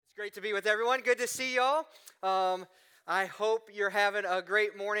Great to be with everyone. Good to see y'all. I hope you're having a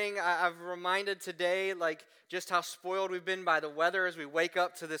great morning. I've reminded today, just how spoiled we've been by the weather as we wake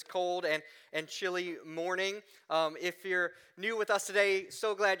up to this cold and chilly morning. If you're new with us today,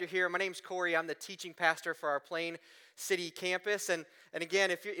 so glad you're here. My name's Corey. I'm the teaching pastor for our Plain City campus. And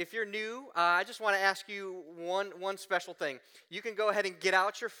again, if you're new, I just want to ask you one special thing. You can go ahead and get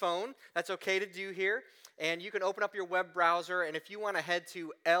out your phone. That's okay to do here. And you can open up your web browser, and if you want to head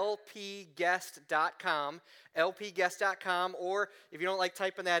to lpguest.com, or if you don't like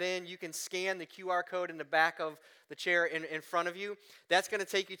typing that in, you can scan the QR code in the back of the chair in front of you. That's going to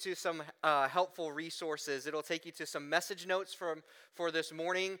take you to some helpful resources. It'll take you to some message notes for this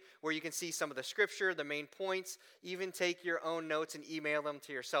morning where you can see some of the scripture, the main points, even take your own notes and email them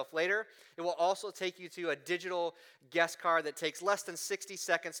to yourself later. It will also take you to a digital guest card that takes less than 60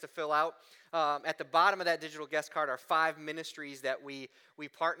 seconds to fill out. At the bottom of that digital guest card are 5 ministries that we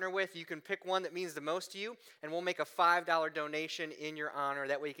partner with. You can pick one that means the most to you, and we'll make a $5 donation in your honor.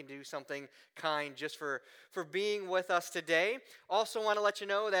 That way you can do something kind just for being with us today. Also want to let you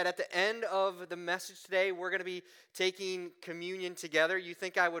know that at the end of the message today, we're going to be taking communion together. You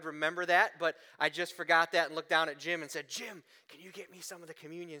think I would remember that, but I just forgot that and looked down at Jim and said, "Jim, can you get me some of the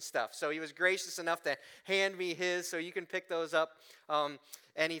communion stuff?" So he was gracious enough to hand me his, so you can pick those up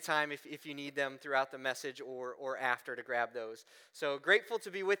anytime if you need them throughout the message or after to grab those. So grateful to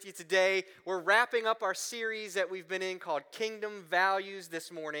be with you today. We're wrapping up our series that we've been in called Kingdom Values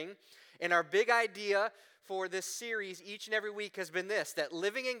this morning. And our big idea for this series each and every week has been this, that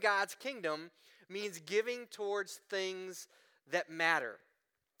living in God's kingdom means giving towards things that matter.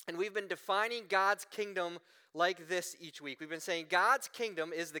 And we've been defining God's kingdom like this each week. We've been saying God's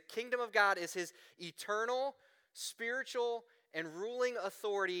kingdom is the kingdom of God is his eternal, spiritual, and ruling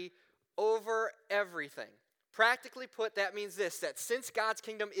authority over everything. Practically put, that means this, that since God's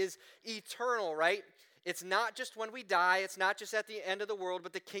kingdom is eternal, right? It's not just when we die, it's not just at the end of the world,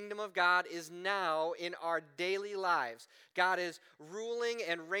 but the kingdom of God is now in our daily lives. God is ruling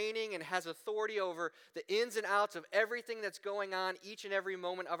and reigning and has authority over the ins and outs of everything that's going on each and every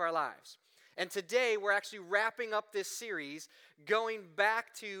moment of our lives. And today, we're actually wrapping up this series going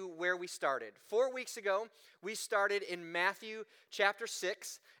back to where we started. 4 weeks ago, we started in Matthew chapter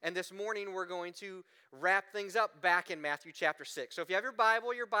 6, and this morning we're going to wrap things up back in Matthew chapter 6. So if you have your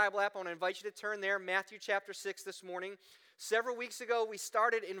Bible app, I want to invite you to turn there, Matthew chapter 6 this morning. Several weeks ago, we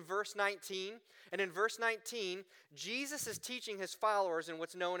started in verse 19, and in verse 19, Jesus is teaching his followers in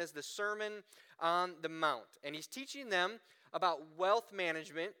what's known as the Sermon on the Mount, and he's teaching them about wealth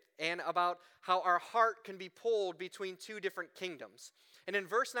management and about how our heart can be pulled between two different kingdoms. And in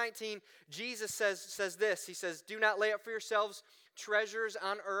verse 19, Jesus says this. He says, "Do not lay up for yourselves treasures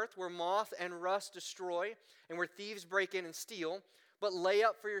on earth where moth and rust destroy and where thieves break in and steal, but lay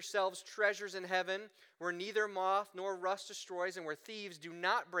up for yourselves treasures in heaven where neither moth nor rust destroys and where thieves do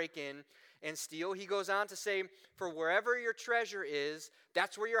not break in and steal." He goes on to say, "For wherever your treasure is,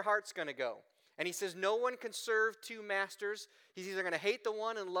 that's where your heart's going to go." And he says, "No one can serve two masters. He's either going to hate the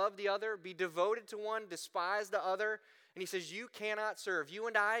one and love the other, be devoted to one, despise the other." And he says, you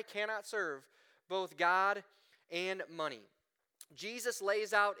and I cannot serve both God and money. Jesus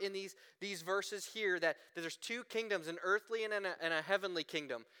lays out in these verses here that there's two kingdoms, an earthly and a heavenly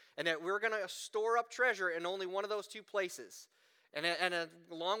kingdom, and that we're going to store up treasure in only one of those two places. And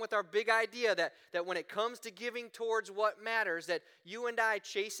along with our big idea that when it comes to giving towards what matters, that you and I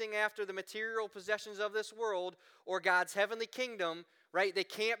chasing after the material possessions of this world or God's heavenly kingdom, right, they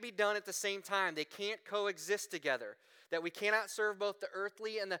can't be done at the same time. They can't coexist together. That we cannot serve both the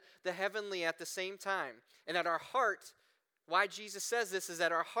earthly and the heavenly at the same time. And that our heart, why Jesus says this, is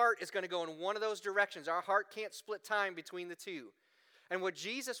that our heart is going to go in one of those directions. Our heart can't split time between the two. And what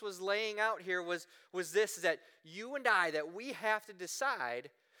Jesus was laying out here was this, is that you and I, that we have to decide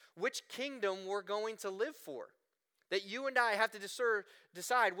which kingdom we're going to live for. That you and I have to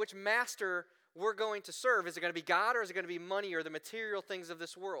decide which master we're going to serve. Is it going to be God, or is it going to be money or the material things of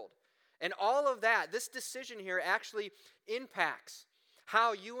this world? And all of that, this decision here actually impacts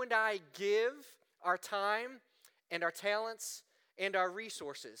how you and I give our time and our talents and our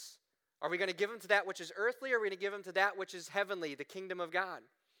resources. Are we going to give them to that which is earthly, or are we going to give them to that which is heavenly, the kingdom of God?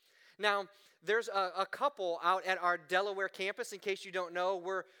 Now, there's a couple out at our Delaware campus. In case you don't know,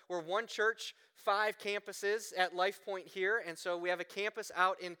 we're one church, 5 campuses at Life Point here, and so we have a campus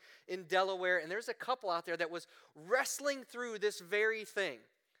out in Delaware, and there's a couple out there that was wrestling through this very thing,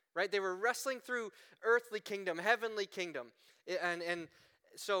 right? They were wrestling through earthly kingdom, heavenly kingdom, and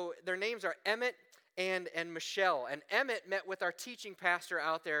so their names are Emmett and Michelle. And Emmett met with our teaching pastor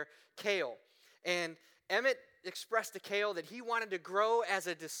out there, Kale. And Emmett expressed to Cale that he wanted to grow as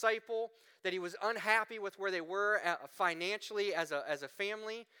a disciple, that he was unhappy with where they were financially as a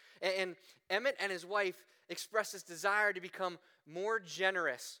family. And Emmett and his wife expressed this desire to become more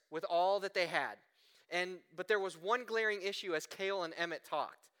generous with all that they had. But there was one glaring issue as Cale and Emmett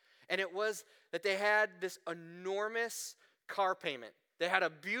talked, and it was that they had this enormous car payment. They had a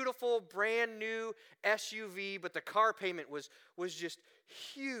beautiful, brand new SUV, but the car payment was just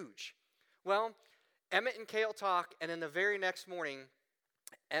huge. Well, Emmett and Cale talk, and then the very next morning,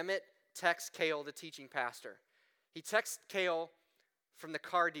 Emmett texts Cale, the teaching pastor. He texts Cale from the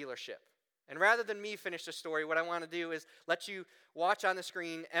car dealership. And rather than me finish the story, what I want to do is let you watch on the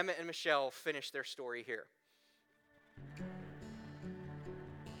screen Emmett and Michelle finish their story here.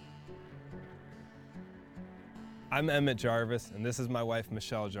 I'm Emmett Jarvis, and this is my wife,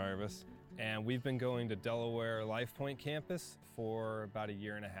 Michelle Jarvis. And we've been going to Delaware Life Point campus for about a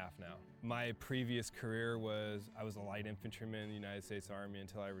year and a half now. My previous career I was a light infantryman in the United States Army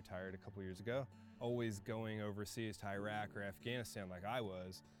until I retired a couple years ago. Always going overseas to Iraq or Afghanistan like I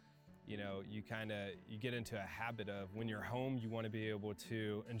was, you get into a habit of when you're home, you want to be able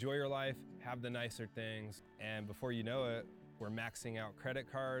to enjoy your life, have the nicer things, and before you know it, we're maxing out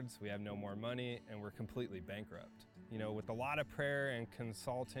credit cards, we have no more money, and we're completely bankrupt. With a lot of prayer and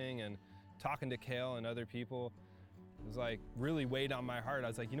consulting and talking to Cale and other people, it was like really weighed on my heart. I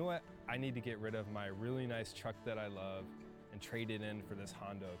was like, you know what? I need to get rid of my really nice truck that I love and trade it in for this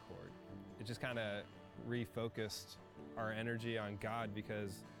Honda Accord. It just kind of refocused our energy on God,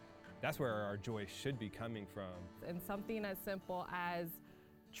 because that's where our joy should be coming from. And something as simple as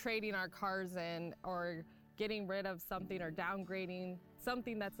trading our cars in, or getting rid of something, or downgrading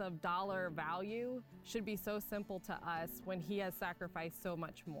something that's of dollar value, should be so simple to us when he has sacrificed so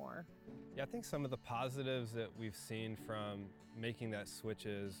much more. Yeah, I think some of the positives that we've seen from making that switch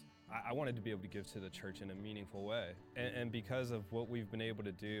is I wanted to be able to give to the church in a meaningful way. And because of what we've been able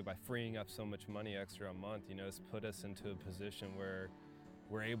to do by freeing up so much money extra a month, it's put us into a position where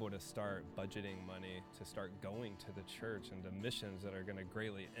we're able to start budgeting money to start going to the church and to missions that are going to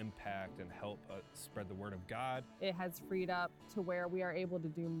greatly impact and help spread the word of God. It has freed up to where we are able to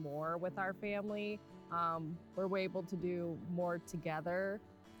do more with our family. We're able to do more together.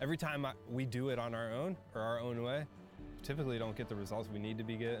 Every time we do it on our own or our own way, typically don't get the results we need to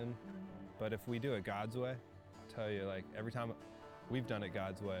be getting. But if we do it God's way, I'll tell you, every time we've done it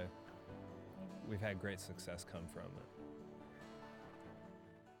God's way, we've had great success come from it.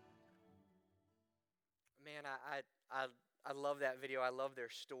 Man, I love that video. I love their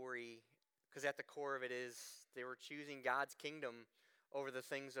story, because at the core of it is they were choosing God's kingdom over the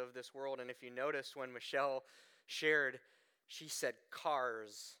things of this world. And if you notice, when Michelle shared, she said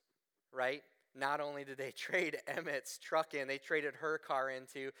cars, right? Not only did they trade Emmett's truck in, they traded her car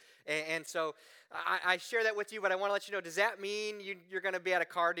into. And so I share that with you, but I want to let you know, does that mean you're going to be at a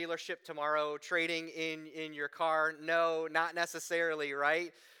car dealership tomorrow trading in your car? No, not necessarily,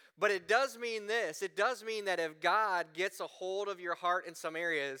 right? But it does mean this. It does mean that if God gets a hold of your heart in some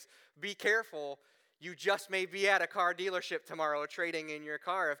areas, be careful. You just may be at a car dealership tomorrow trading in your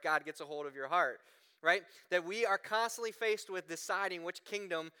car if God gets a hold of your heart, right? That we are constantly faced with deciding which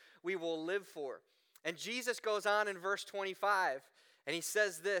kingdom we will live for. And Jesus goes on in verse 25, and he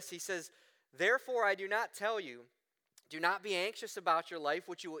says this. He says, "Therefore I do not tell you, do not be anxious about your life,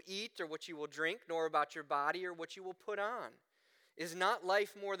 what you will eat or what you will drink, nor about your body or what you will put on. Is not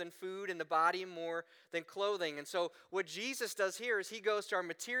life more than food, and the body more than clothing?" And so what Jesus does here is he goes to our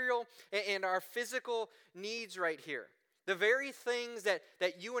material and our physical needs right here. The very things that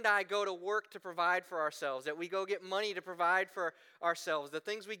you and I go to work to provide for ourselves, that we go get money to provide for ourselves, the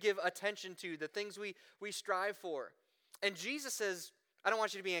things we give attention to, the things we strive for. And Jesus says, I don't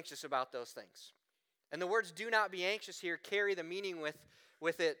want you to be anxious about those things. And the words "do not be anxious" here carry the meaning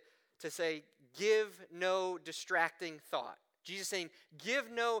with it to say, give no distracting thought. Jesus saying,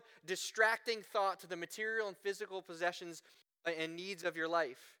 give no distracting thought to the material and physical possessions and needs of your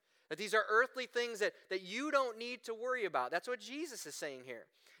life. That these are earthly things that you don't need to worry about. That's what Jesus is saying here.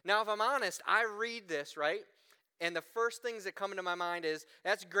 Now, if I'm honest, I read this, right? And the first things that come into my mind is,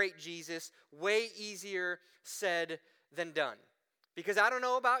 that's great, Jesus. Way easier said than done. Because I don't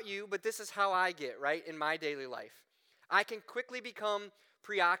know about you, but this is how I get, right, in my daily life. I can quickly become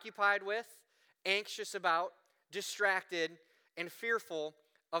preoccupied with, anxious about, distracted, and fearful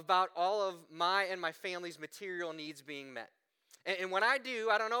about all of my and my family's material needs being met. And when I do,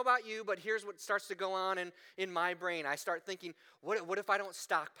 I don't know about you, but here's what starts to go on in my brain. I start thinking, what if I don't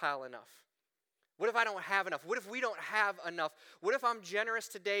stockpile enough? What if I don't have enough? What if we don't have enough? What if I'm generous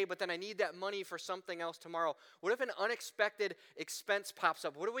today, but then I need that money for something else tomorrow? What if an unexpected expense pops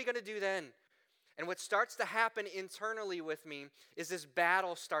up? What are we going to do then? And what starts to happen internally with me is this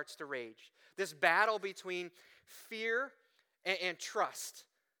battle starts to rage. This battle between fear and trust.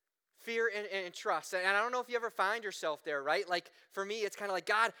 Fear and trust. And I don't know if you ever find yourself there, right? Like for me, it's kind of like,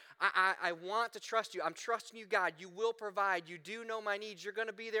 God, I want to trust you. I'm trusting you, God. You will provide. You do know my needs. You're going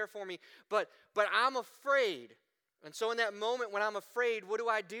to be there for me. But I'm afraid. And so in that moment when I'm afraid, what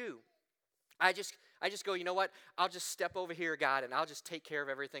do? I just go, you know what? I'll just step over here, God, and I'll just take care of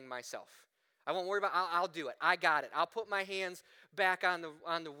everything myself. I won't worry about it. I'll do it. I got it. I'll put my hands back on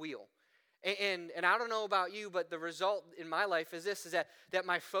the wheel. And I don't know about you, but the result in my life is this, is that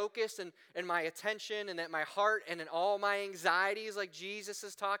my focus and my attention and that my heart and all my anxieties, like Jesus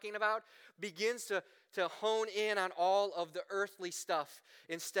is talking about, begins to hone in on all of the earthly stuff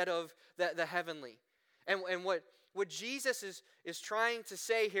instead of the heavenly. And what Jesus is trying to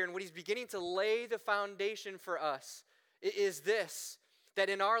say here, and what he's beginning to lay the foundation for us, is this, that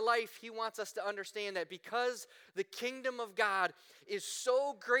in our life, he wants us to understand that because the kingdom of God is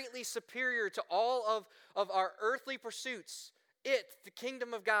so greatly superior to all of our earthly pursuits, the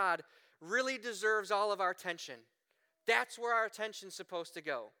kingdom of God, really deserves all of our attention. That's where our attention's supposed to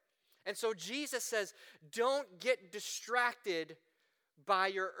go. And so Jesus says, don't get distracted by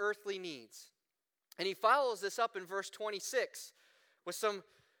your earthly needs. And he follows this up in verse 26 with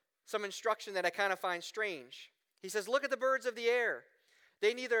some instruction that I kind of find strange. He says, look at the birds of the air.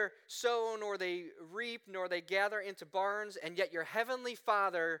 They neither sow nor they reap nor they gather into barns, and yet your heavenly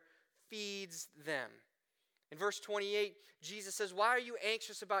Father feeds them. In verse 28, Jesus says, why are you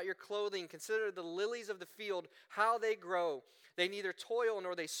anxious about your clothing? Consider the lilies of the field, how they grow. They neither toil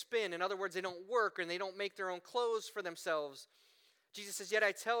nor they spin. In other words, they don't work and they don't make their own clothes for themselves. Jesus says, yet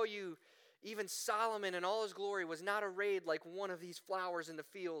I tell you, even Solomon in all his glory was not arrayed like one of these flowers in the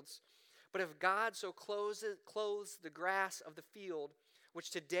fields. But if God so clothes the grass of the field, which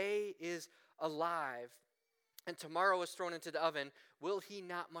today is alive and tomorrow is thrown into the oven, will he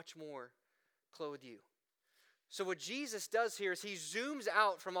not much more clothe you? So what Jesus does here is he zooms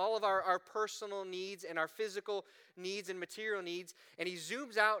out from all of our personal needs and our physical needs and material needs, and he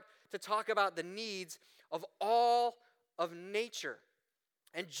zooms out to talk about the needs of all of nature.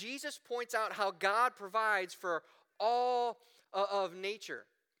 And Jesus points out how God provides for all of nature,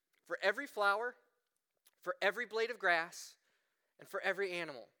 for every flower, for every blade of grass, and for every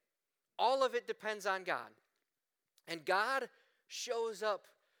animal. All of it depends on God. And God shows up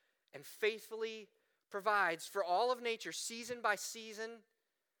and faithfully provides for all of nature, season by season,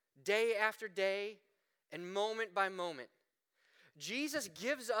 day after day, and moment by moment. Jesus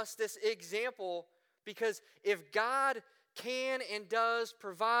gives us this example because if God can and does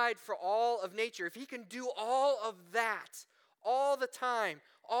provide for all of nature, if he can do all of that, all the time,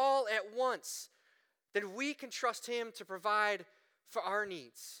 all at once, then we can trust him to provide for our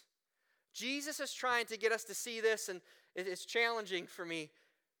needs. Jesus is trying to get us to see this, and it's challenging for me,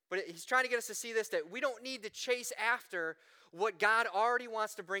 but he's trying to get us to see this, that we don't need to chase after what God already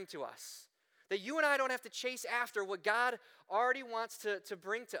wants to bring to us. That you and I don't have to chase after what God already wants to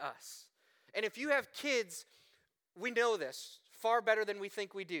bring to us. And if you have kids, we know this far better than we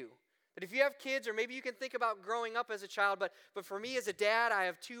think we do. That if you have kids, or maybe you can think about growing up as a child, but for me as a dad, I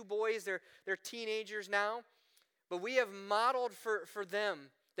have two boys, they're teenagers now, but we have modeled for them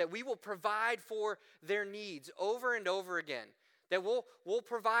that we will provide for their needs over and over again. That we'll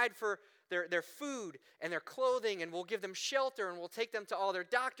provide for their food and their clothing, and we'll give them shelter, and we'll take them to all their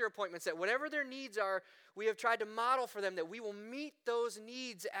doctor appointments, that whatever their needs are, we have tried to model for them that we will meet those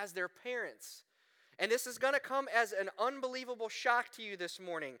needs as their parents. And this is going to come as an unbelievable shock to you this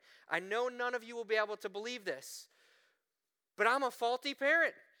morning. I know none of you will be able to believe this, but I'm a faulty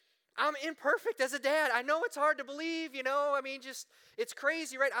parent. I'm imperfect as a dad. I know it's hard to believe, it's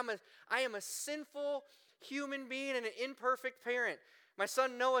crazy, right? I am a sinful human being and an imperfect parent. My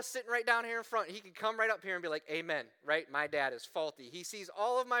son Noah's sitting right down here in front. He can come right up here and be like, amen, right? My dad is faulty. He sees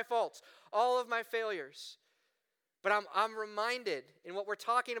all of my faults, all of my failures. But I'm reminded in what we're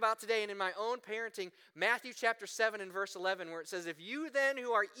talking about today and in my own parenting, Matthew chapter 7 and verse 11, where it says, if you then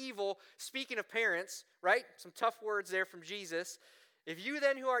who are evil, speaking of parents, right? Some tough words there from Jesus. If you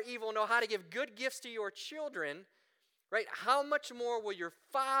then who are evil know how to give good gifts to your children, right? How much more will your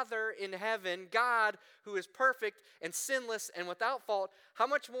Father in heaven, God, who is perfect and sinless and without fault, how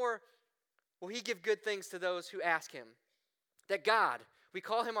much more will he give good things to those who ask him? That God, we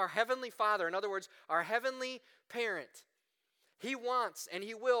call him our heavenly Father, in other words, our heavenly parent. He wants and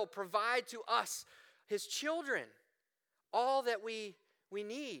he will provide to us, his children, all that we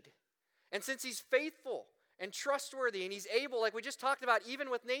need. And since he's faithful and trustworthy, and he's able, like we just talked about, even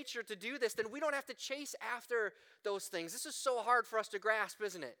with nature to do this, then we don't have to chase after those things. This is so hard for us to grasp,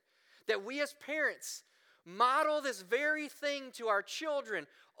 isn't it? That we as parents model this very thing to our children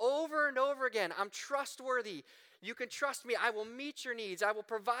over and over again. I'm trustworthy. You can trust me. I will meet your needs. I will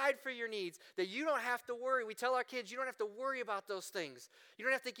provide for your needs. That you don't have to worry. We tell our kids, you don't have to worry about those things. You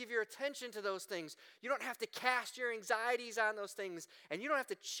don't have to give your attention to those things. You don't have to cast your anxieties on those things. And you don't have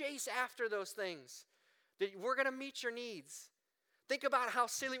to chase after those things. That we're going to meet your needs. Think about how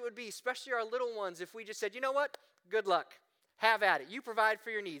silly it would be, especially our little ones, if we just said, you know what? Good luck. Have at it. You provide for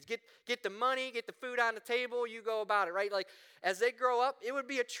your needs. Get the money, get the food on the table, you go about it, right? Like, as they grow up, it would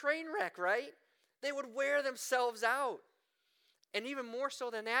be a train wreck, right? They would wear themselves out. And even more so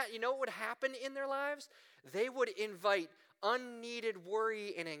than that, you know what would happen in their lives? They would invite unneeded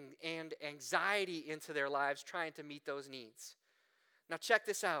worry and anxiety into their lives trying to meet those needs. Now check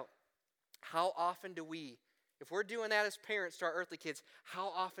this out. How often do we, if we're doing that as parents to our earthly kids, how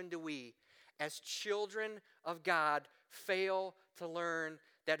often do we, as children of God, fail to learn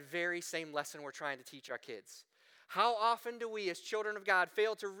that very same lesson we're trying to teach our kids? How often do we, as children of God,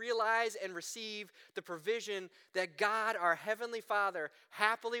 fail to realize and receive the provision that God, our Heavenly Father,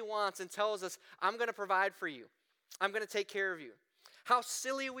 happily wants and tells us, I'm going to provide for you. I'm going to take care of you. How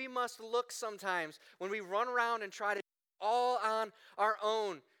silly we must look sometimes when we run around and try to do it all on our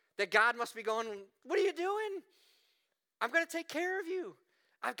own. That God must be going, what are you doing? I'm going to take care of you.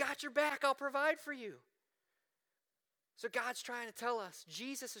 I've got your back. I'll provide for you. So God's trying to tell us,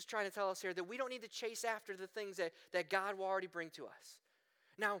 Jesus is trying to tell us here that we don't need to chase after the things that God will already bring to us.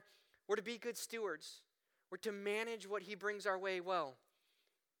 Now, we're to be good stewards. We're to manage what he brings our way well.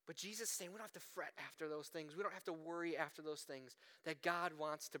 But Jesus is saying we don't have to fret after those things. We don't have to worry after those things that God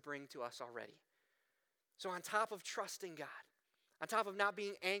wants to bring to us already. So on top of trusting God, on top of not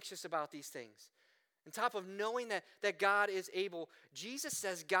being anxious about these things, on top of knowing that God is able, Jesus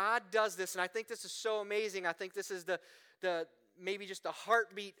says God does this, and I think this is so amazing. I think this is the maybe just the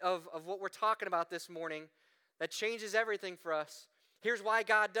heartbeat of what we're talking about this morning that changes everything for us. Here's why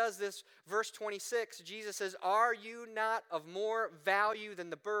God does this. Verse 26, Jesus says, are you not of more value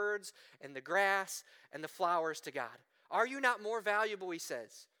than the birds and the grass and the flowers to God? Are you not more valuable, he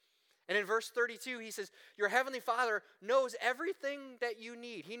says. And in verse 32, he says, your heavenly Father knows everything that you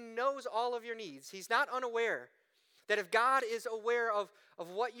need. He knows all of your needs. He's not unaware. That if God is aware of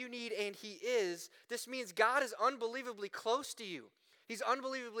what you need, and he is, this means God is unbelievably close to you. He's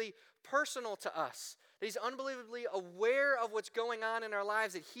unbelievably personal to us. That he's unbelievably aware of what's going on in our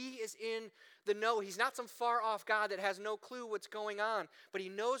lives, that he is in the know. He's not some far off God that has no clue what's going on, but he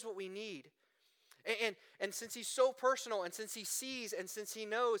knows what we need. And since he's so personal, and since he sees, and since he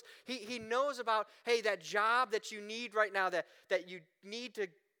knows, he knows about, hey, that job that you need right now, that you need to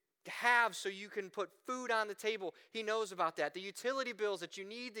have so you can put food on the table, he knows about that. The utility bills that you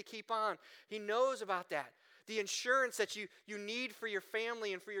need to keep on, he knows about that. The insurance that you need for your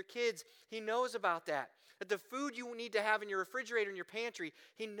family and for your kids, he knows about that. That the food you need to have in your refrigerator and your pantry,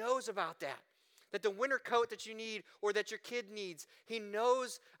 he knows about that. That the winter coat that you need or that your kid needs, he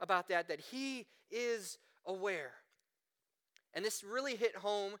knows about that he is aware. And this really hit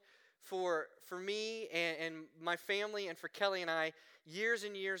home for me and my family and for Kelly and I years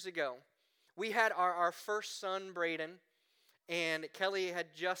and years ago. We had our first son, Braden, and Kelly had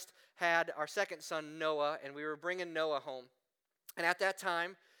just had our second son, Noah, and we were bringing Noah home. And at that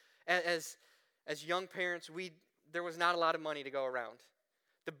time, as young parents, there was not a lot of money to go around.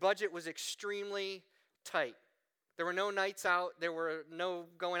 The budget was extremely tight. There were no nights out. There were no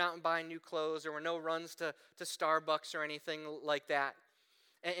going out and buying new clothes. There were no runs to Starbucks or anything like that.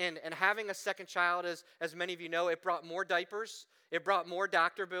 And having a second child, as many of you know, it brought more diapers, it brought more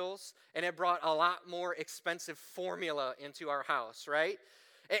doctor bills, and it brought a lot more expensive formula into our house, right?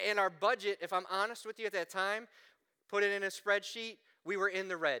 And our budget, if I'm honest with you at that time, put it in a spreadsheet, we were in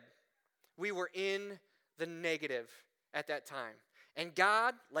the red. We were in the negative at that time. And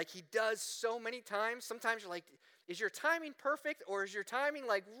God, like he does so many times, sometimes you're like, is your timing perfect or is your timing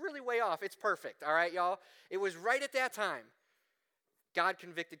like really way off? It's perfect, all right, y'all? It was right at that time. God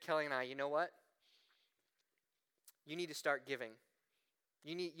convicted Kelly and I, you know what? You need to start giving.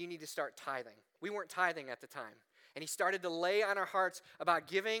 You need to start tithing. We weren't tithing at the time. And he started to lay on our hearts about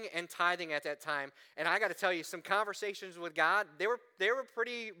giving and tithing at that time. And I got to tell you, some conversations with God, they were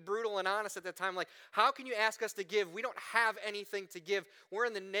pretty brutal and honest at that time. Like, how can you ask us to give? We don't have anything to give. We're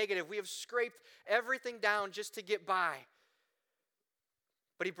in the negative. We have scraped everything down just to get by.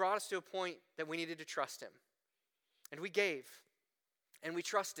 But he brought us to a point that we needed to trust him. And we gave. And we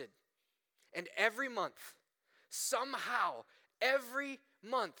trusted. And every month, somehow, every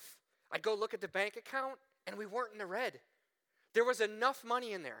month, I'd go look at the bank account, and we weren't in the red. There was enough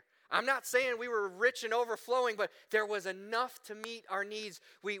money in there. I'm not saying we were rich and overflowing, but there was enough to meet our needs.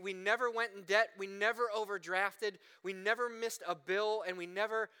 We never went in debt. We never overdrafted. We never missed a bill, and we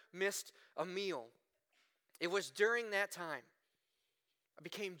never missed a meal. It was during that time I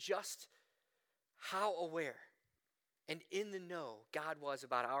became just how aware and in the know God was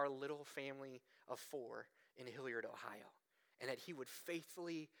about our little family of 4 in Hilliard, Ohio, and that he would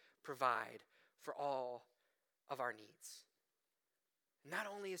faithfully provide for all of our needs. Not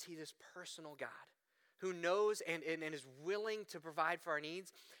only is he this personal God who knows and is willing to provide for our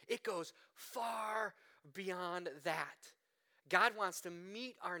needs, it goes far beyond that. God wants to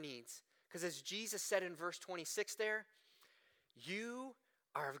meet our needs because as Jesus said in verse 26 there, you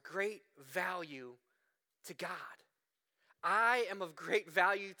are of great value to God. I am of great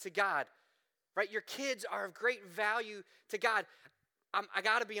value to God. Right? Your kids are of great value to God. I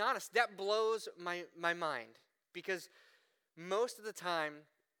got to be honest, that blows my mind because most of the time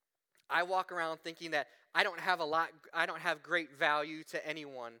I walk around thinking that I don't have great value to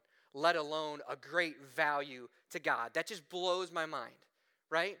anyone, let alone a great value to God. That just blows my mind,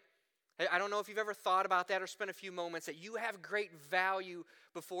 right? I don't know if you've ever thought about that or spent a few moments that you have great value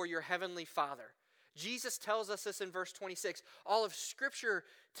before your heavenly Father. Jesus tells us this in verse 26. All of Scripture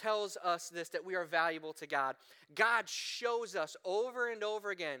tells us this, that we are valuable to God. God shows us over and over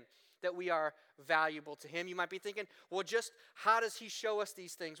again that we are valuable to him. You might be thinking, well, just how does he show us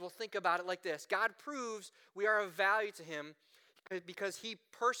these things? Well, think about it like this. God proves we are of value to him because he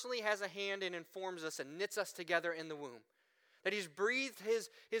personally has a hand and informs us and knits us together in the womb. That he's breathed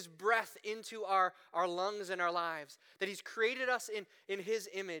his breath into our lungs and our lives. That he's created us in his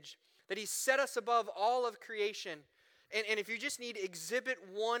image. That he's set us above all of creation. And if you just need exhibit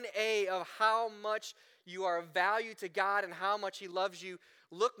 1A of how much you are of value to God and how much he loves you,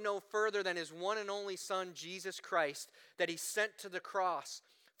 look no further than his one and only Son, Jesus Christ, that he sent to the cross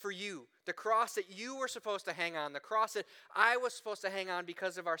for you. The cross that you were supposed to hang on. The cross that I was supposed to hang on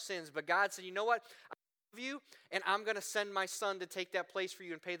because of our sins. But God said, you know what? I love you, and I'm going to send my Son to take that place for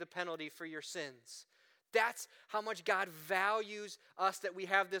you and pay the penalty for your sins. That's how much God values us, that we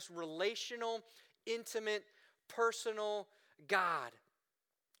have this relational, intimate, personal God.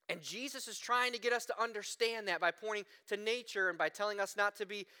 And Jesus is trying to get us to understand that by pointing to nature and by telling us not to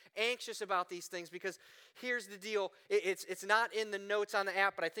be anxious about these things, because here's the deal. It's not in the notes on the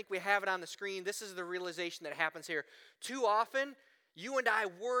app, but I think we have it on the screen. This is the realization that happens here. Too often, you and I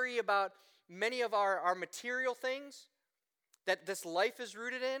worry about many of our material things that this life is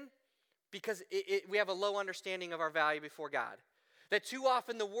rooted in because we have a low understanding of our value before God. That too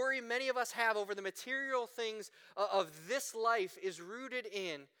often the worry many of us have over the material things of this life is rooted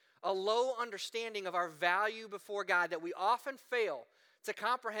in a low understanding of our value before God, that we often fail to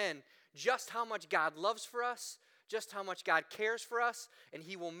comprehend just how much God loves for us, just how much God cares for us, and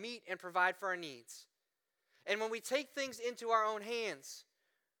he will meet and provide for our needs. And when we take things into our own hands,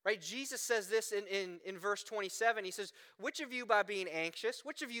 right, Jesus says this in verse 27. He says, which of you by being anxious,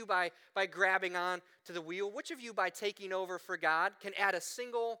 which of you by grabbing on to the wheel, which of you by taking over for God can add a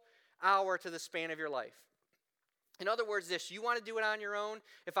single hour to the span of your life? In other words, this, you want to do it on your own?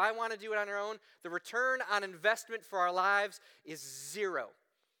 If I want to do it on our own, the return on investment for our lives is zero.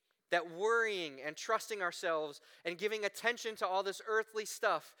 That worrying and trusting ourselves and giving attention to all this earthly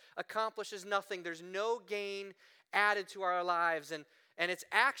stuff accomplishes nothing. There's no gain added to our lives. And it's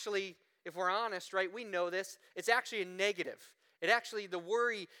actually, if we're honest, right, we know this, it's actually a negative. It actually, the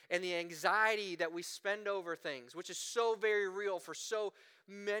worry and the anxiety that we spend over things, which is so very real for so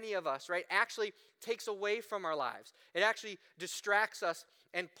many of us, right, actually takes away from our lives. It actually distracts us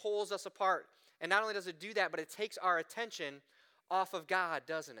and pulls us apart. And not only does it do that, but it takes our attention off of God,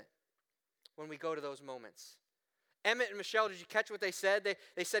 doesn't it, when we go to those moments. Emmett and Michelle, did you catch what they said?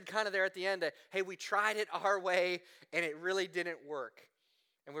 They said kind of there at the end that, hey, we tried it our way, and it really didn't work.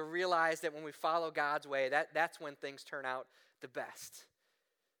 And we realized that when we follow God's way, that's when things turn out the best.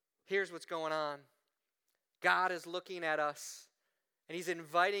 Here's what's going on. God is looking at us, and he's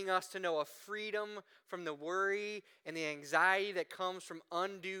inviting us to know a freedom from the worry and the anxiety that comes from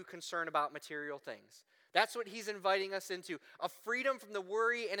undue concern about material things. That's what he's inviting us into, a freedom from the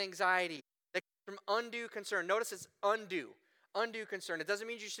worry and anxiety that comes from undue concern. Notice it's undue concern. It doesn't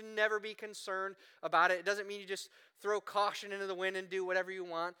mean you should never be concerned about it. It doesn't mean you just throw caution into the wind and do whatever you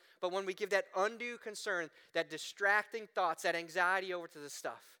want. But when we give that undue concern, that distracting thoughts, that anxiety over to this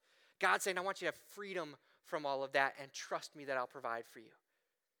stuff, God's saying, I want you to have freedom from all of that and trust me that I'll provide for you.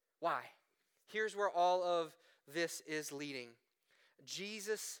 Why? Here's where all of this is leading.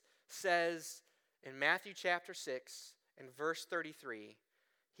 Jesus says in Matthew chapter 6 and verse 33,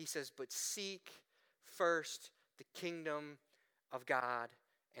 he says, but seek first the kingdom of God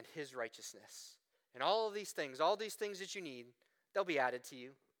and his righteousness. And all these things that you need, they'll be added to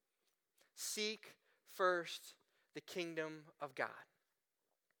you. Seek first the kingdom of God.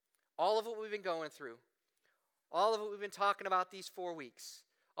 All of what we've been going through, all of what we've been talking about these 4 weeks,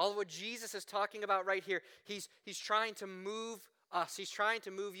 all of what Jesus is talking about right here, he's trying to move us. He's trying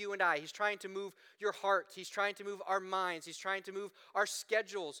to move you and I. He's trying to move your heart. He's trying to move our minds. He's trying to move our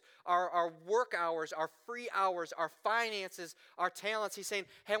schedules, our work hours, our free hours, our finances, our talents. He's saying,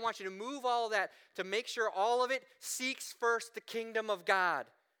 hey, I want you to move all of that to make sure all of it seeks first the kingdom of God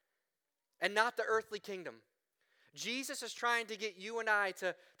and not the earthly kingdom. Jesus is trying to get you and I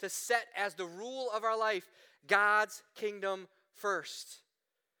to set as the rule of our life God's kingdom first.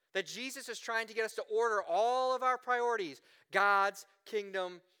 That Jesus is trying to get us to order all of our priorities, God's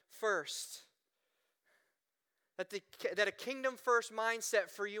kingdom first. That a kingdom first mindset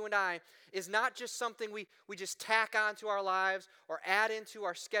for you and I is not just something we just tack onto our lives or add into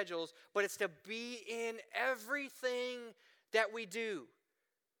our schedules, but it's to be in everything that we do.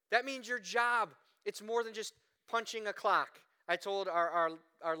 That means your job, it's more than just punching a clock. I told our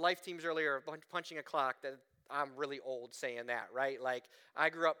life teams earlier, punching a clock, that I'm really old saying that, right? Like, I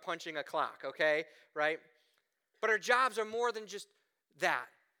grew up punching a clock, okay? Right? But our jobs are more than just that.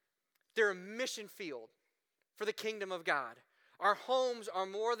 They're a mission field for the kingdom of God. Our homes are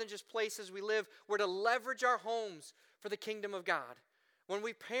more than just places we live. We're to leverage our homes for the kingdom of God. When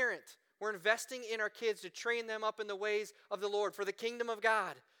we parent, we're investing in our kids to train them up in the ways of the Lord for the kingdom of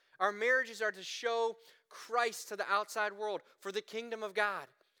God. Our marriages are to show Christ to the outside world for the kingdom of God.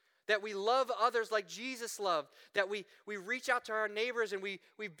 That we love others like Jesus loved. That we reach out to our neighbors and we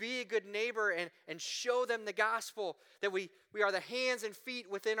be a good neighbor and show them the gospel. That we are the hands and feet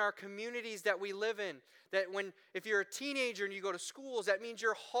within our communities that we live in. That if you're a teenager and you go to schools, that means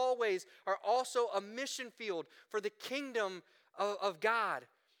your hallways are also a mission field for the kingdom of God.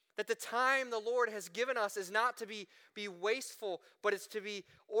 That the time the Lord has given us is not to be wasteful, but it's to be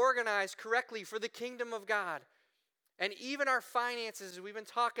organized correctly for the kingdom of God. And even our finances, we've been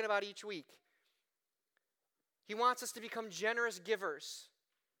talking about each week. He wants us to become generous givers.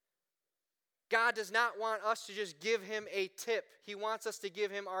 God does not want us to just give him a tip. He wants us to give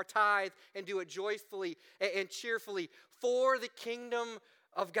him our tithe and do it joyfully and cheerfully for the kingdom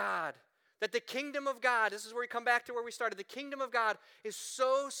of God. That the kingdom of God, this is where we come back to where we started. The kingdom of God is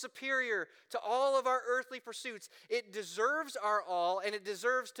so superior to all of our earthly pursuits. It deserves our all, and it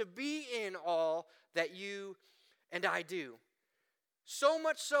deserves to be in all that you and I do. So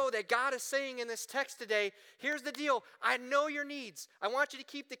much so that God is saying in this text today, here's the deal. I know your needs. I want you to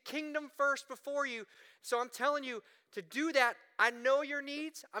keep the kingdom first before you. So I'm telling you, to do that, I know your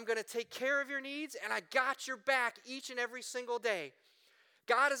needs. I'm going to take care of your needs, and I got your back each and every single day.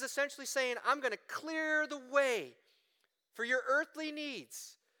 God is essentially saying, I'm going to clear the way for your earthly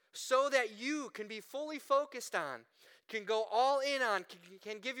needs so that you can be fully focused on, can go all in on,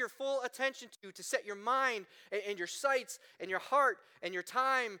 can give your full attention to set your mind and your sights and your heart and your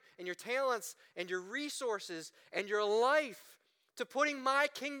time and your talents and your resources and your life to putting my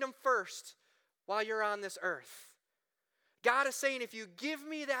kingdom first while you're on this earth. God is saying, if you give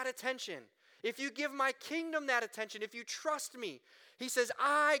me that attention, if you give my kingdom that attention, if you trust me, he says,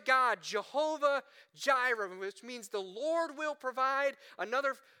 I, God, Jehovah Jireh, which means the Lord will provide.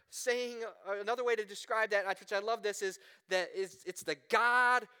 Another saying, another way to describe that, which I love this, is that it's the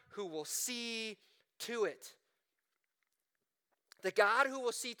God who will see to it. The God who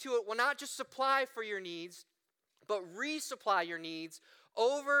will see to it will not just supply for your needs, but resupply your needs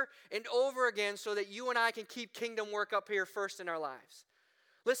over and over again so that you and I can keep kingdom work up here first in our lives.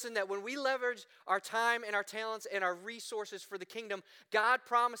 Listen, that when we leverage our time and our talents and our resources for the kingdom, God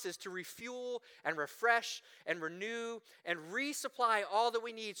promises to refuel and refresh and renew and resupply all that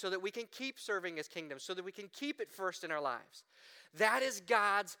we need so that we can keep serving his kingdom, so that we can keep it first in our lives. That is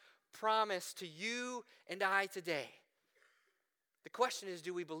God's promise to you and I today. The question is,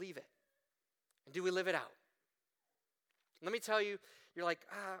 do we believe it? And do we live it out? Let me tell you, you're like,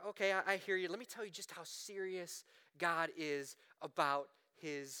 okay, I hear you. Let me tell you just how serious God is about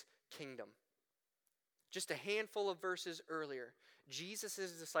his kingdom. Just a handful of verses earlier,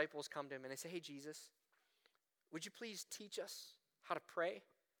 Jesus' disciples come to him and they say, hey, Jesus, would you please teach us how to pray?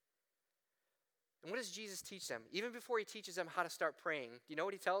 And what does Jesus teach them? Even before he teaches them how to start praying, do you know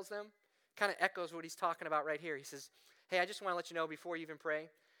what he tells them? Kind of echoes what he's talking about right here. He says, hey, I just want to let you know before you even pray,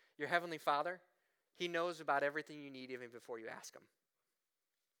 your heavenly Father, he knows about everything you need even before you ask him.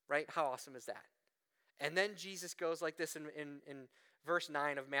 Right? How awesome is that? And then Jesus goes like this in verse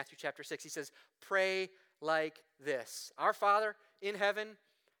 9 of Matthew chapter 6. He says, pray like this. Our Father in heaven,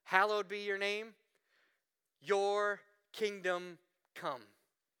 hallowed be your name. Your kingdom come.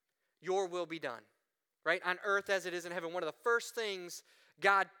 your will be done, right? On earth as it is in heaven. One of the first things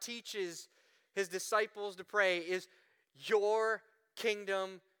God teaches his disciples to pray is, your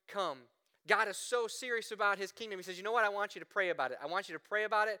kingdom come. God is so serious about his kingdom. He says, you know what? I want you to pray about it. I want you to pray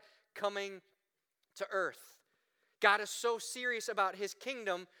about it coming to earth. God is so serious about his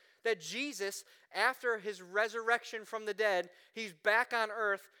kingdom that Jesus, after his resurrection from the dead, he's back on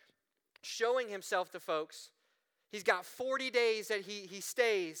earth showing himself to folks. He's got 40 days that he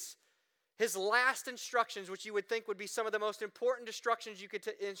stays. His last instructions, which you would think would be some of the most important instructions you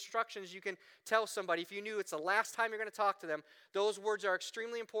can tell somebody if you knew it's the last time you're going to talk to them, those words are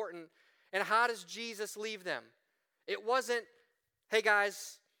extremely important. And how does Jesus leave them? It wasn't, hey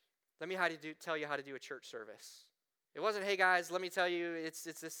guys, let me tell you how to do a church service. It wasn't, hey guys, let me tell you it's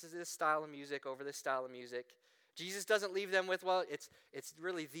this style of music over this style of music. Jesus doesn't leave them with, well, it's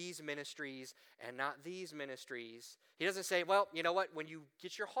really these ministries and not these ministries. He doesn't say, well, you know what, when you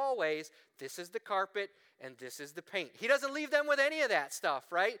get your hallways, this is the carpet and this is the paint. He doesn't leave them with any of that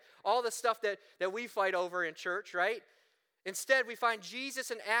stuff, right? All the stuff that we fight over in church, right? Instead, we find Jesus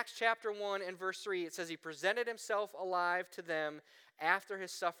in Acts chapter 1 and verse 3. It says he presented himself alive to them after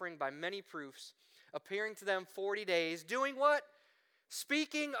his suffering by many proofs, appearing to them 40 days, doing what?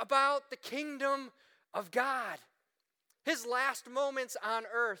 Speaking about the kingdom of God. His last moments on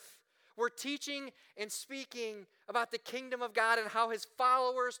earth were teaching and speaking about the kingdom of God and how his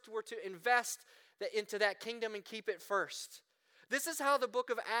followers were to invest into that kingdom and keep it first. This is how the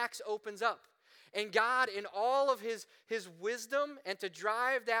book of Acts opens up. And God, in all of his wisdom, and to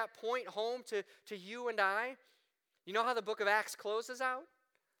drive that point home to you and I, you know how the book of Acts closes out?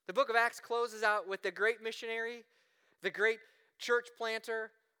 The book of Acts closes out with the great missionary, the great church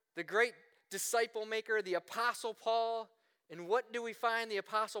planter, the great disciple maker, the Apostle Paul. And what do we find the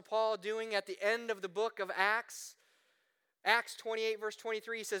Apostle Paul doing at the end of the book of Acts? Acts 28 verse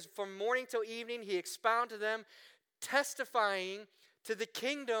 23 he says, from morning till evening he expounded to them, testifying to the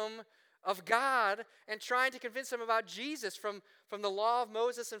kingdom of God and trying to convince them about Jesus from the law of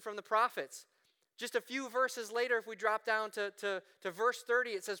Moses and from the prophets. Just a few verses later, if we drop down to verse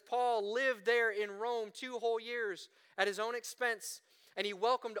 30, it says, Paul lived there in Rome 2 whole years at his own expense, and he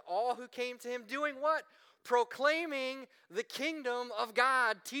welcomed all who came to him, doing what? Proclaiming the kingdom of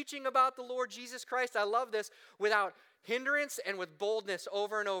God, teaching about the Lord Jesus Christ. I love this, without hindrance and with boldness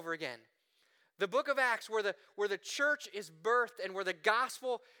over and over again. The book of Acts, where the church is birthed and where the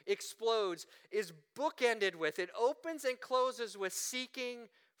gospel explodes, is bookended with, it opens and closes with seeking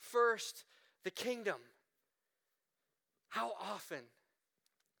first the kingdom. How often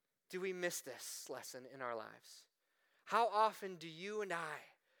do we miss this lesson in our lives? How often do you and I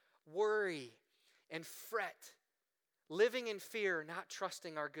worry and fret, living in fear, not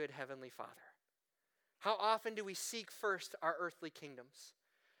trusting our good Heavenly Father? How often do we seek first our earthly kingdoms?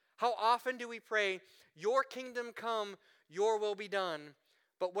 How often do we pray, your kingdom come, your will be done,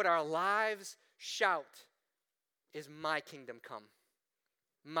 but what our lives shout is my kingdom come,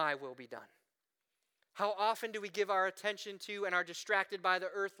 my will be done? How often do we give our attention to and are distracted by the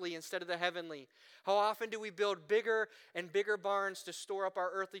earthly instead of the heavenly? How often do we build bigger and bigger barns to store up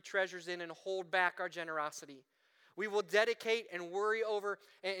our earthly treasures in and hold back our generosity? We will dedicate and worry over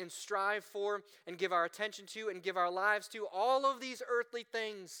and strive for and give our attention to and give our lives to all of these earthly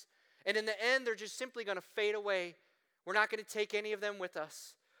things. And in the end, they're just simply going to fade away. We're not going to take any of them with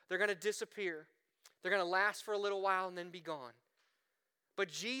us. They're going to disappear. They're going to last for a little while and then be gone. But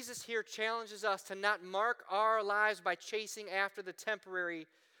Jesus here challenges us to not mark our lives by chasing after the temporary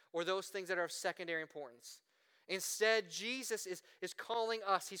or those things that are of secondary importance. Instead, Jesus is calling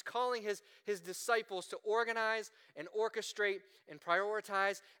us, he's calling his disciples to organize and orchestrate and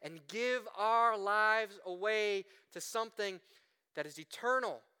prioritize and give our lives away to something that is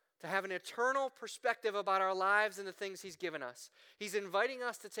eternal, to have an eternal perspective about our lives and the things he's given us. He's inviting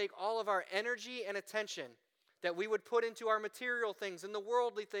us to take all of our energy and attention that we would put into our material things and the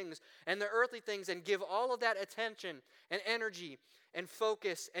worldly things and the earthly things and give all of that attention and energy and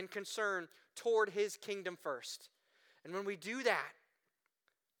focus and concern toward his kingdom first. And when we do that,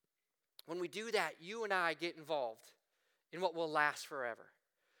 you and I get involved in what will last forever.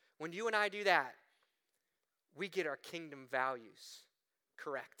 When you and I do that, we get our kingdom values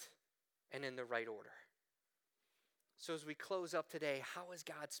correct and in the right order. So as we close up today, how is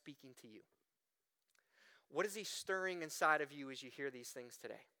God speaking to you? What is he stirring inside of you as you hear these things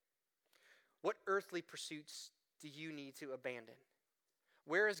today? What earthly pursuits do you need to abandon?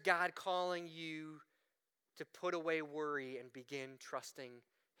 Where is God calling you to put away worry and begin trusting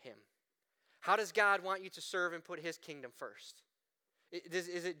him? How does God want you to serve and put his kingdom first?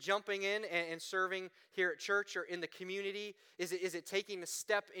 Is it jumping in and serving here at church or in the community? Is it taking a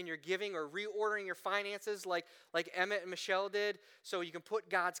step in your giving or reordering your finances like Emmett and Michelle did so you can put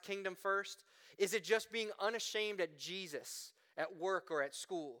God's kingdom first? Is it just being unashamed at Jesus at work or at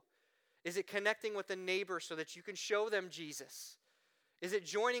school? Is it connecting with a neighbor so that you can show them Jesus? Is it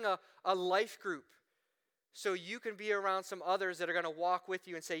joining a life group so you can be around some others that are going to walk with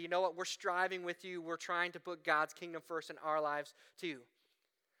you and say, you know what, we're striving with you. We're trying to put God's kingdom first in our lives too.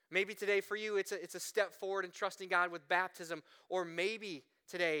 Maybe today for you it's a step forward in trusting God with baptism, or maybe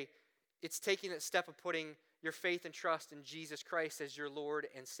today it's taking that step of putting your faith and trust in Jesus Christ as your Lord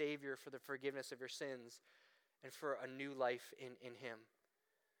and Savior for the forgiveness of your sins and for a new life in Him.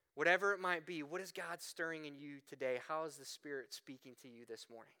 Whatever it might be, what is God stirring in you today? How is the Spirit speaking to you this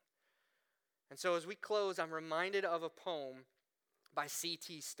morning? And so as we close, I'm reminded of a poem by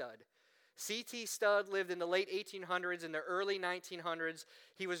C.T. Studd. C.T. Studd lived in the late 1800s and the early 1900s.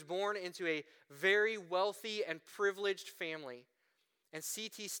 He was born into a very wealthy and privileged family. And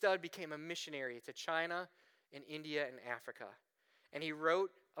C.T. Studd became a missionary to China and India and Africa. And he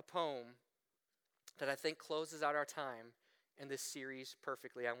wrote a poem that I think closes out our time in this series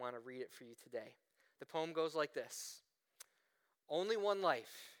perfectly. I want to read it for you today. The poem goes like this. Only one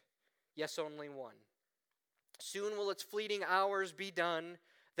life. Yes, only one. Soon will its fleeting hours be done,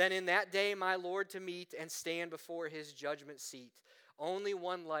 then in that day my Lord to meet and stand before His judgment seat. Only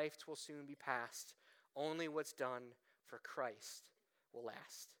one life 'twill soon be past. Only what's done for Christ will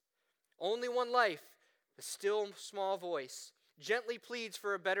last. Only one life, the still small voice, gently pleads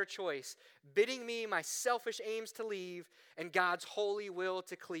for a better choice, bidding me my selfish aims to leave and God's holy will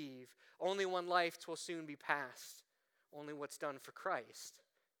to cleave. Only one life 'twill soon be past. Only what's done for Christ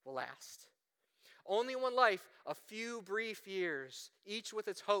will last. Only one life, a few brief years, each with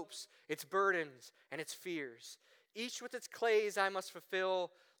its hopes, its burdens, and its fears. Each with its clays I must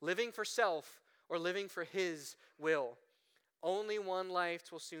fulfill, living for self or living for His will. Only one life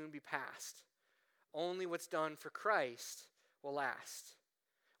 'twill soon be past. Only what's done for Christ will last.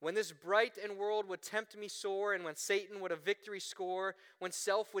 When this bright and world would tempt me sore, and when Satan would a victory score, when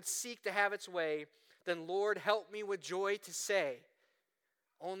self would seek to have its way, then Lord help me with joy to say,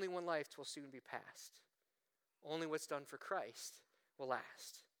 only one life 'twill soon be past. Only what's done for Christ will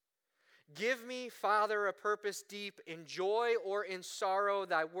last. Give me, Father, a purpose deep, in joy or in sorrow,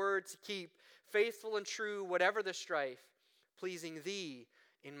 Thy word to keep, faithful and true, whatever the strife, pleasing Thee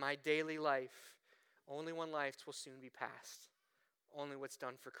in my daily life. Only one life 'twill soon be past. Only what's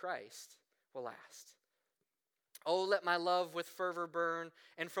done for Christ will last. Oh, let my love with fervor burn,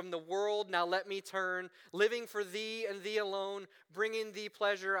 and from the world now let me turn, living for Thee and Thee alone, bringing Thee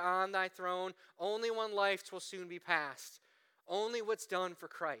pleasure on Thy throne. Only one life 'twill soon be past. Only what's done for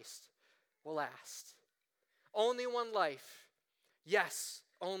Christ will last. Only one life, yes,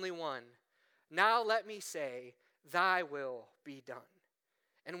 only one. Now let me say, Thy will be done.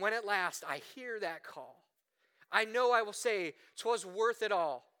 And when at last I hear that call, I know I will say, 'twas worth it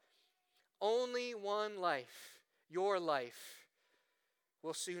all. Only one life, your life,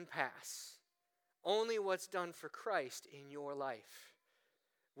 will soon pass. Only what's done for Christ in your life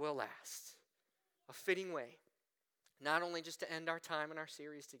will last. A fitting way, not only just to end our time in our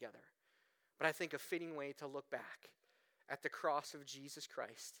series together, but I think a fitting way to look back at the cross of Jesus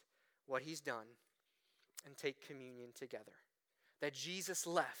Christ, what He's done, and take communion together. That Jesus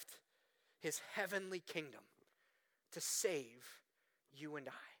left His heavenly kingdom to save you and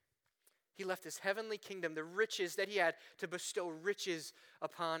I. He left His heavenly kingdom, the riches that He had, to bestow riches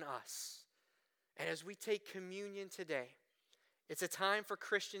upon us. And as we take communion today, it's a time for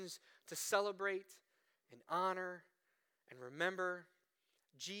Christians to celebrate and honor and remember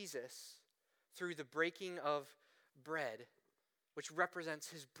Jesus through the breaking of bread, which represents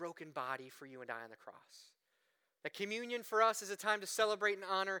His broken body for you and I on the cross. That communion for us is a time to celebrate and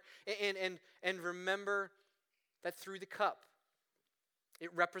honor and remember that through the cup,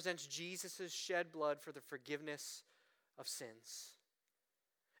 it represents Jesus' shed blood for the forgiveness of sins.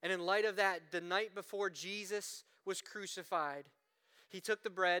 And in light of that, the night before Jesus was crucified, He took the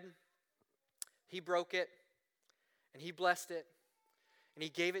bread, He broke it, and He blessed it, and He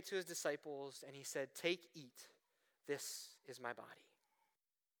gave it to His disciples, and He said, "Take, eat, this is my body."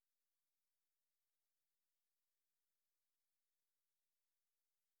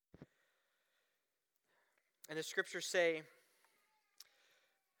 And the scriptures say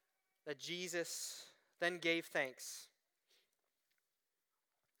that Jesus then gave thanks.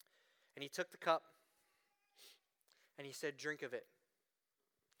 And He took the cup and He said, "Drink of it,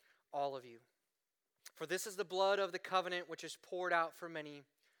 all of you. For this is the blood of the covenant which is poured out for many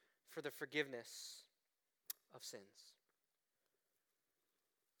for the forgiveness of sins."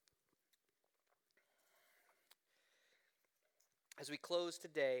 As we close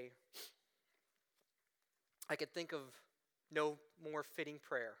today, I could think of no more fitting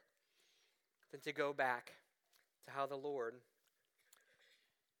prayer than to go back to how the Lord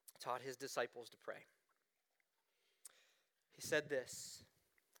taught his disciples to pray. He said this.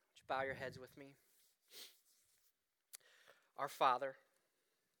 Would you bow your heads with me? Our Father,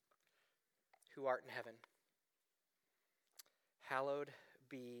 who art in heaven, hallowed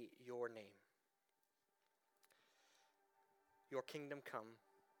be your name. Your kingdom come,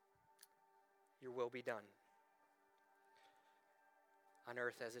 your will be done, on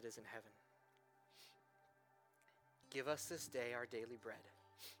earth as it is in heaven. Give us this day our daily bread.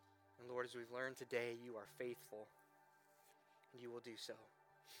 And Lord, as we've learned today, you are faithful, and you will do so.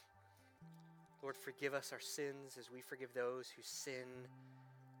 Lord, forgive us our sins as we forgive those who sin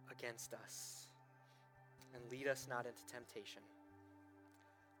against us. And lead us not into temptation,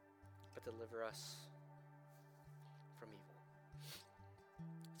 but deliver us from evil.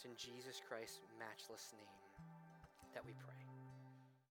 It's in Jesus Christ's matchless name that we pray.